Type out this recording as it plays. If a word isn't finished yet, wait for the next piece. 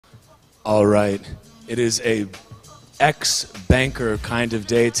All right. It is a ex-banker kind of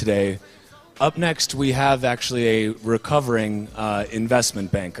day today. Up next, we have actually a recovering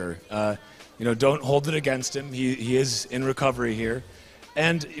investment banker. Don't hold it against him. He is in recovery here.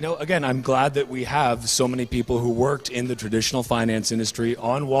 And, again, I'm glad that we have so many people who worked in the traditional finance industry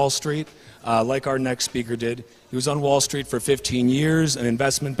on Wall Street, like our next speaker did. He was on Wall Street for 15 years, an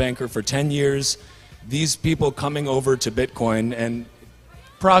investment banker for 10 years. These people coming over to Bitcoin and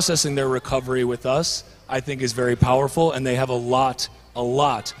processing their recovery with us, I think is very powerful, and they have a lot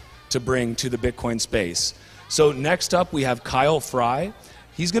to bring to the Bitcoin space. So next up, we have Kyle Fry.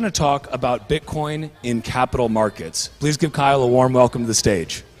 He's going to talk about Bitcoin in capital markets. Please give Kyle a warm welcome to the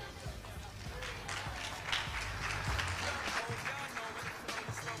stage.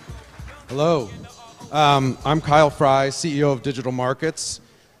 Hello. I'm Kyle Fry, CEO of Digital Markets.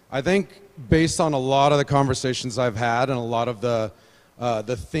 I think based on a lot of the conversations I've had and a lot of the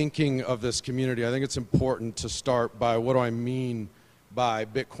thinking of this community, I think it's important to start by what do I mean by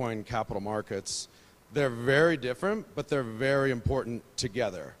Bitcoin capital markets. They're very different, but they're very important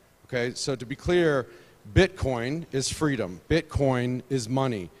together. Okay, so to be clear, Bitcoin is freedom. Bitcoin is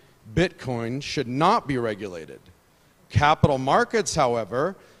money. Bitcoin should not be regulated. Capital markets,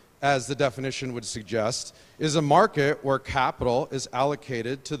 however, as the definition would suggest, is a market where capital is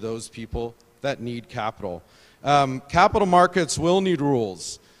allocated to those people that need capital. Capital markets will need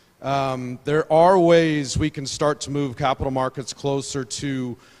rules. There are ways we can start to move capital markets closer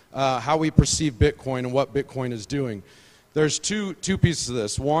to how we perceive Bitcoin and what Bitcoin is doing. There's two pieces of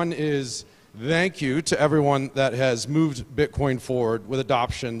this. One is thank you to everyone that has moved Bitcoin forward with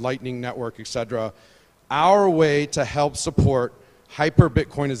adoption, Lightning Network, etc. Our way to help support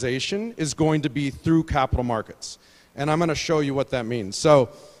hyper-Bitcoinization is going to be through capital markets. And I'm going to show you what that means. So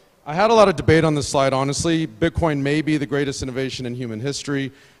I had a lot of debate on this slide, honestly. Bitcoin may be the greatest innovation in human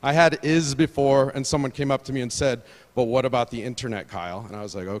history. I had is before, and someone came up to me and said, but what about the internet, Kyle? And I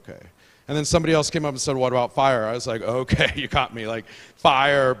was like, okay. And then somebody else came up and said, what about fire? I was like, okay, you got me. Like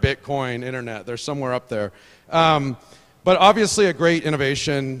fire, Bitcoin, internet, they're somewhere up there. But obviously a great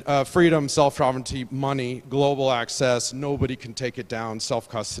innovation, freedom, self-sovereignty, money, global access, nobody can take it down,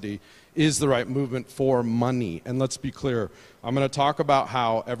 self-custody is the right movement for money. And let's be clear, I'm going to talk about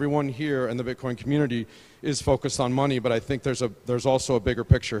how everyone here in the Bitcoin community is focused on money, but I think there's also a bigger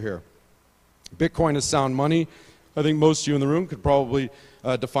picture here. Bitcoin is sound money. I think most of you in the room could probably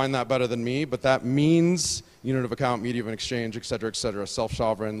define that better than me, but that means unit of account, medium of exchange, et cetera,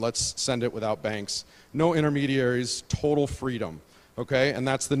 self-sovereign. Let's send it without banks. No intermediaries, total freedom. Okay, and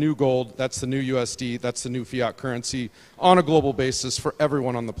that's the new gold, that's the new USD, that's the new fiat currency on a global basis for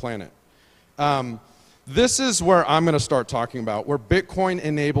everyone on the planet. This is where I'm going to start talking about, where Bitcoin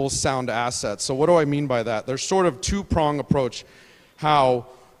enables sound assets. So what do I mean by that? There's sort of two-prong approach how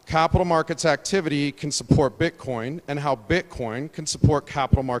capital markets activity can support Bitcoin and how Bitcoin can support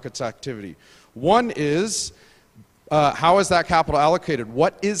capital markets activity. One is, how is that capital allocated?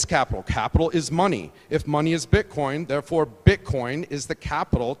 What is capital? Capital is money. If money is Bitcoin, therefore Bitcoin is the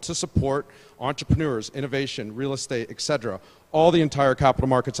capital to support entrepreneurs, innovation, real estate, etc. All the entire capital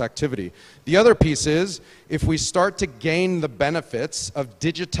markets activity. The other piece is, if we start to gain the benefits of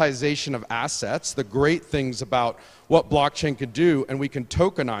digitization of assets, the great things about what blockchain could do, and we can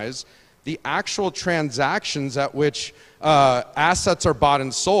tokenize the actual transactions at which assets are bought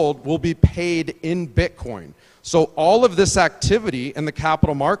and sold will be paid in Bitcoin. So all of this activity in the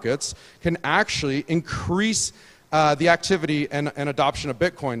capital markets can actually increase the activity and adoption of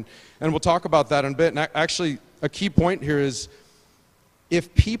Bitcoin. And we'll talk about that in a bit. And actually, a key point here is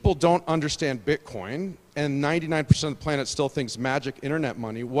if people don't understand Bitcoin and 99% of the planet still thinks magic internet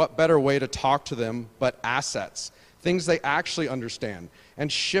money, what better way to talk to them but assets? Things they actually understand, and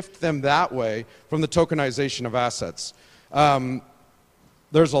shift them that way from the tokenization of assets.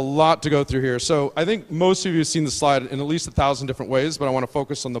 There's a lot to go through here. So I think most of you have seen the slide in at least 1,000 different ways, but I want to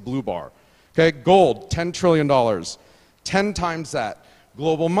focus on the blue bar. Okay, gold, $10 trillion, 10 times that.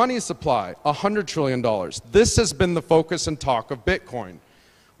 Global money supply, $100 trillion. This has been the focus and talk of Bitcoin.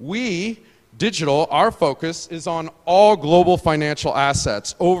 We, Digital, our focus is on all global financial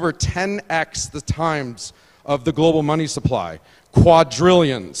assets, over 10x the times of the global money supply.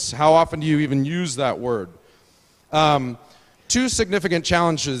 Quadrillions. How often do you even use that word? Two significant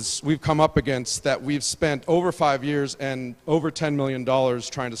challenges we've come up against that we've spent over 5 years and over $10 million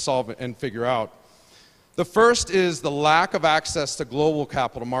trying to solve and figure out. The first is the lack of access to global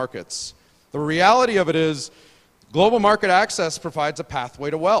capital markets. The reality of it is global market access provides a pathway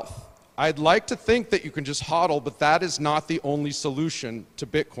to wealth. I'd like to think that you can just hodl, but that is not the only solution to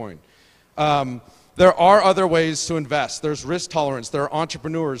Bitcoin. There are other ways to invest. There's risk tolerance. There are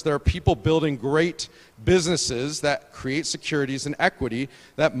entrepreneurs. There are people building great businesses that create securities and equity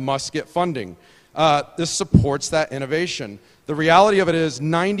that must get funding. This supports that innovation. The reality of it is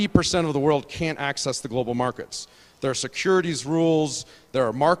 90% of the world can't access the global markets. There are securities rules, there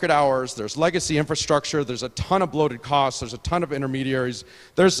are market hours, there's legacy infrastructure, there's a ton of bloated costs, there's a ton of intermediaries.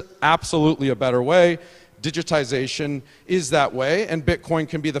 There's absolutely a better way. Digitization is that way, and Bitcoin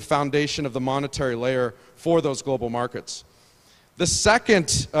can be the foundation of the monetary layer for those global markets. The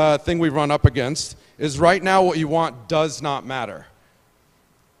second thing we run up against is right now what you want does not matter.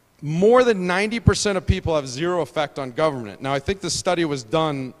 More than 90% of people have zero effect on government. Now, I think this study was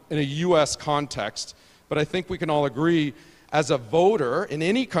done in a US context, but I think we can all agree as a voter in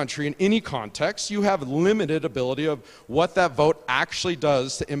any country, in any context, you have limited ability of what that vote actually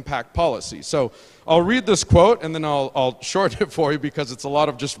does to impact policy. So I'll read this quote and then I'll shorten it for you because it's a lot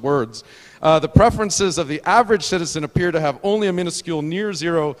of just words. The preferences of the average citizen appear to have only a minuscule, near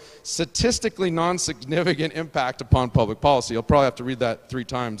zero, statistically non-significant impact upon public policy. You'll probably have to read that 3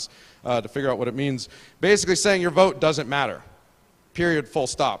 times to figure out what it means. Basically saying your vote doesn't matter. Period, full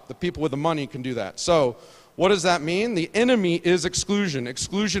stop. The people with the money can do that. So what does that mean? The enemy is exclusion.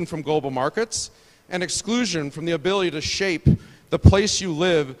 Exclusion from global markets and exclusion from the ability to shape the place you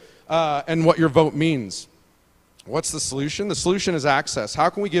live and what your vote means. What's the solution? The solution is access. How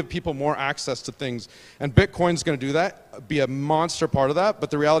can we give people more access to things? And Bitcoin's going to do that, be a monster part of that,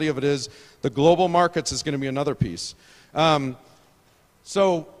 but the reality of it is the global markets is going to be another piece.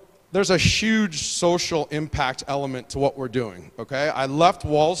 So there's a huge social impact element to what we're doing, okay? I left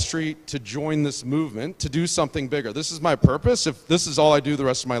Wall Street to join this movement to do something bigger. This is my purpose. If this is all I do the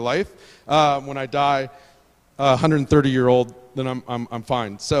rest of my life, when I die 130-year-old, then I'm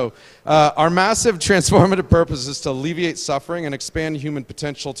fine. So our massive transformative purpose is to alleviate suffering and expand human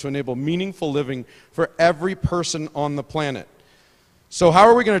potential to enable meaningful living for every person on the planet. So how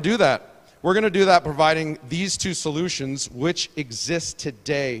are we going to do that? We're going to do that providing these 2 solutions which exist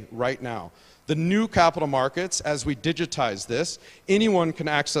today, right now. The new capital markets, as we digitize this, anyone can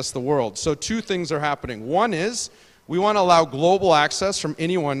access the world. So 2 things are happening. One is we want to allow global access from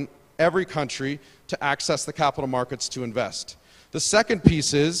anyone, every country, to access the capital markets to invest. The second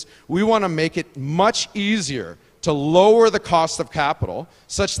piece is we want to make it much easier to lower the cost of capital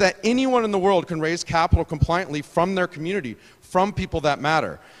such that anyone in the world can raise capital compliantly from their community, from people that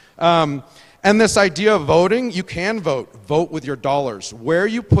matter. And this idea of voting, you can vote. Vote with your dollars. Where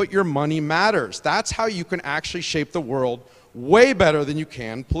you put your money matters. That's how you can actually shape the world way better than you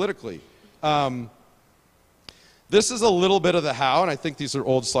can politically. This is a little bit of the how, and I think these are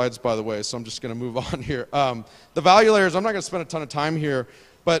old slides, by the way, so I'm just going to move on here. The value layers, I'm not going to spend a ton of time here,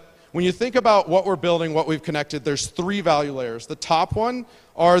 but when you think about what we're building, what we've connected, there's 3 value layers. The top one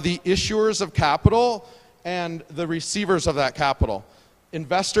are the issuers of capital and the receivers of that capital.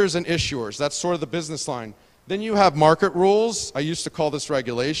 Investors and issuers, that's sort of the business line. Then you have market rules. I used to call this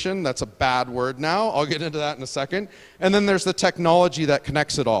regulation. That's a bad word now. I'll get into that in a second. And then there's the technology that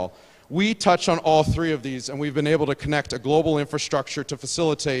connects it all. We touch on all 3 of these, and we've been able to connect a global infrastructure to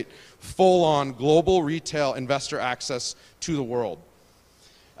facilitate full-on global retail investor access to the world.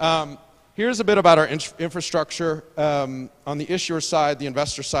 Here's a bit about our infrastructure. On the issuer side, the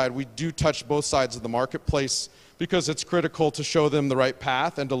investor side, we do touch both sides of the marketplace because it's critical to show them the right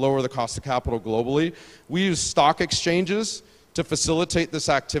path and to lower the cost of capital globally. We use stock exchanges to facilitate this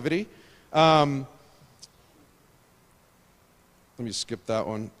activity. Let me skip that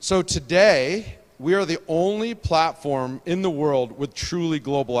one. So today, we are the only platform in the world with truly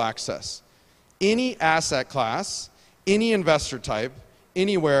global access. Any asset class, any investor type,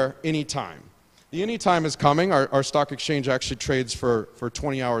 anywhere, anytime. The anytime is coming. Our stock exchange actually trades for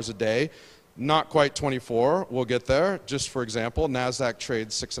 20 hours a day. Not quite 24, we'll get there. Just for example, NASDAQ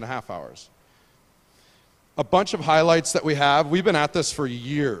trades 6.5 hours. A bunch of highlights that we have. We've been at this for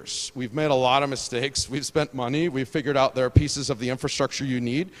years. We've made a lot of mistakes. We've spent money. We've figured out there are pieces of the infrastructure you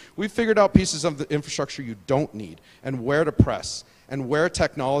need. We've figured out pieces of the infrastructure you don't need and where to press and where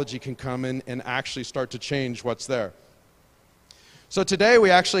technology can come in and actually start to change what's there. So today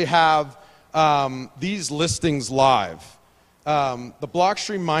we actually have these listings live. The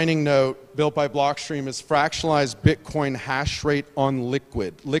Blockstream mining node built by Blockstream is fractionalized Bitcoin hash rate on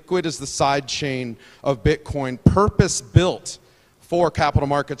Liquid. Liquid is the side chain of Bitcoin, purpose-built for capital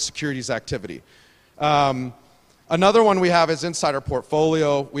market securities activity. Another one we have is inside our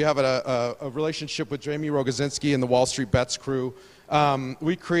portfolio. We have a relationship with Jamie Rogozinski and the Wall Street Bets crew.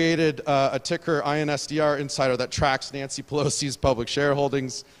 We created a ticker, INSDR Insider, that tracks Nancy Pelosi's public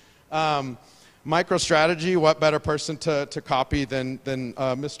shareholdings. MicroStrategy, what better person to copy than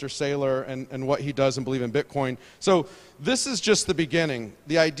Mr. Saylor and what he does and believe in Bitcoin. So this is just the beginning.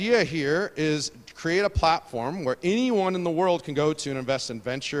 The idea here is create a platform where anyone in the world can go to and invest in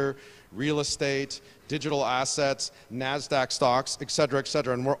venture, real estate, digital assets, NASDAQ stocks, et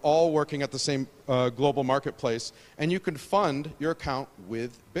cetera, and we're all working at the same global marketplace, and you can fund your account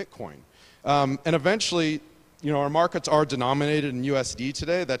with Bitcoin. And eventually, you know, our markets are denominated in USD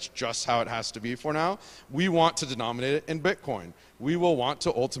today. That's just how it has to be for now. We want to denominate it in Bitcoin. We will want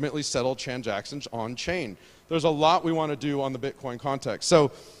to ultimately settle transactions on chain. There's a lot we want to do on the Bitcoin context.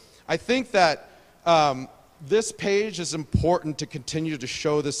 So I think that this page is important to continue to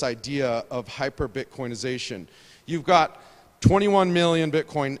show this idea of hyper-Bitcoinization. You've got 21 million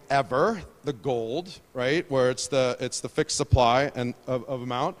Bitcoin ever, the gold, right, where it's the fixed supply and of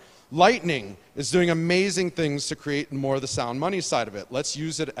amount. Lightning is doing amazing things to create more of the sound money side of it. Let's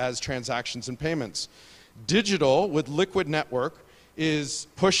use it as transactions and payments. Digital, with Liquid Network, is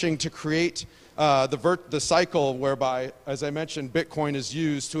pushing to create the cycle whereby, as I mentioned, Bitcoin is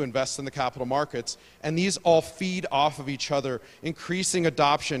used to invest in the capital markets, and these all feed off of each other, increasing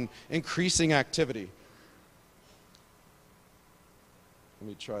adoption, increasing activity. Let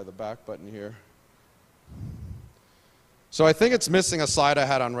me try the back button here. So I think it's missing a slide I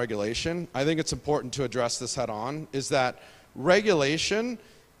had on regulation. I think it's important to address this head on, is that regulation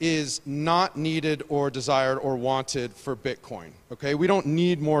is not needed or desired or wanted for Bitcoin, okay? We don't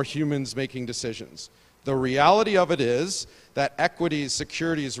need more humans making decisions. The reality of it is that equities,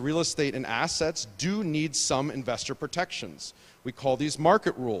 securities, real estate, and assets do need some investor protections. We call these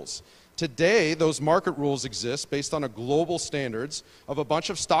market rules. Today, those market rules exist based on a global standards of a bunch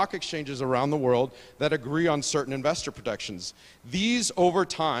of stock exchanges around the world that agree on certain investor protections. These, over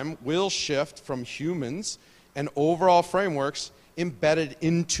time, will shift from humans and overall frameworks embedded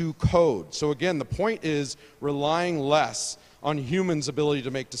into code. So again, the point is relying less on humans' ability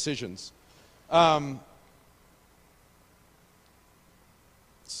to make decisions. Let's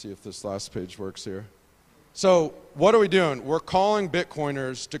see if this last page works here. So what are we doing? We're calling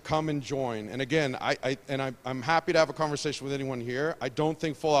Bitcoiners to come and join. And again, I'm happy to have a conversation with anyone here. I don't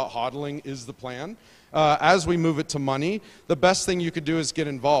think full-out hodling is the plan. As we move it to money, the best thing you could do is get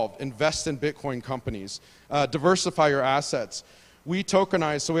involved. Invest in Bitcoin companies. Diversify your assets. We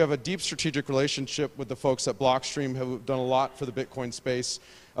tokenize, so we have a deep strategic relationship with the folks at Blockstream who have done a lot for the Bitcoin space.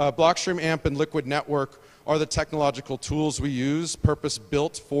 Blockstream AMP and Liquid Network are the technological tools we use,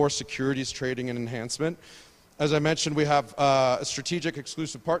 purpose-built for securities trading and enhancement. As I mentioned, we have a strategic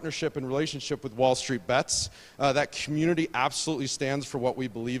exclusive partnership and relationship with Wall Street Bets. That community absolutely stands for what we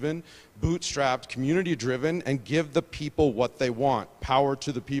believe in, bootstrapped, community-driven, and give the people what they want, power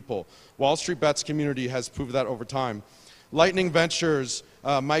to the people. Wall Street Bets community has proved that over time. Lightning Ventures,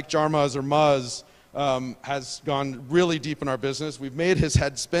 Mike Jarmaz or Muzz, has gone really deep in our business. We've made his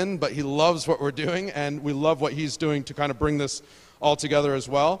head spin, but he loves what we're doing, and we love what he's doing to kind of bring this all together as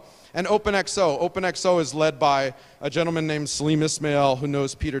well. And OpenXO. OpenXO is led by a gentleman named Salim Ismail who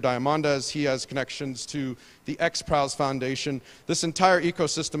knows Peter Diamandis. He has connections to the XPROUS Foundation. This entire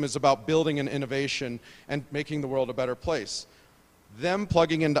ecosystem is about building an innovation and making the world a better place. Them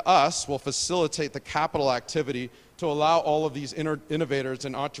plugging into us will facilitate the capital activity to allow all of these innovators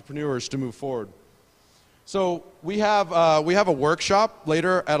and entrepreneurs to move forward. So we have a workshop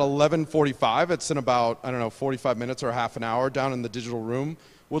later at 11:45. It's in about, I don't know, 45 minutes or half an hour down in the digital room.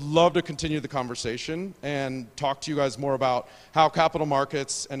 Would love to continue the conversation and talk to you guys more about how capital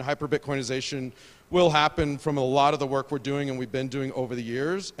markets and hyper-Bitcoinization will happen from a lot of the work we're doing and we've been doing over the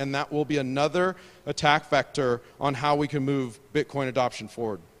years, and that will be another attack vector on how we can move Bitcoin adoption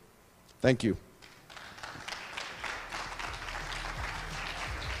forward. Thank you.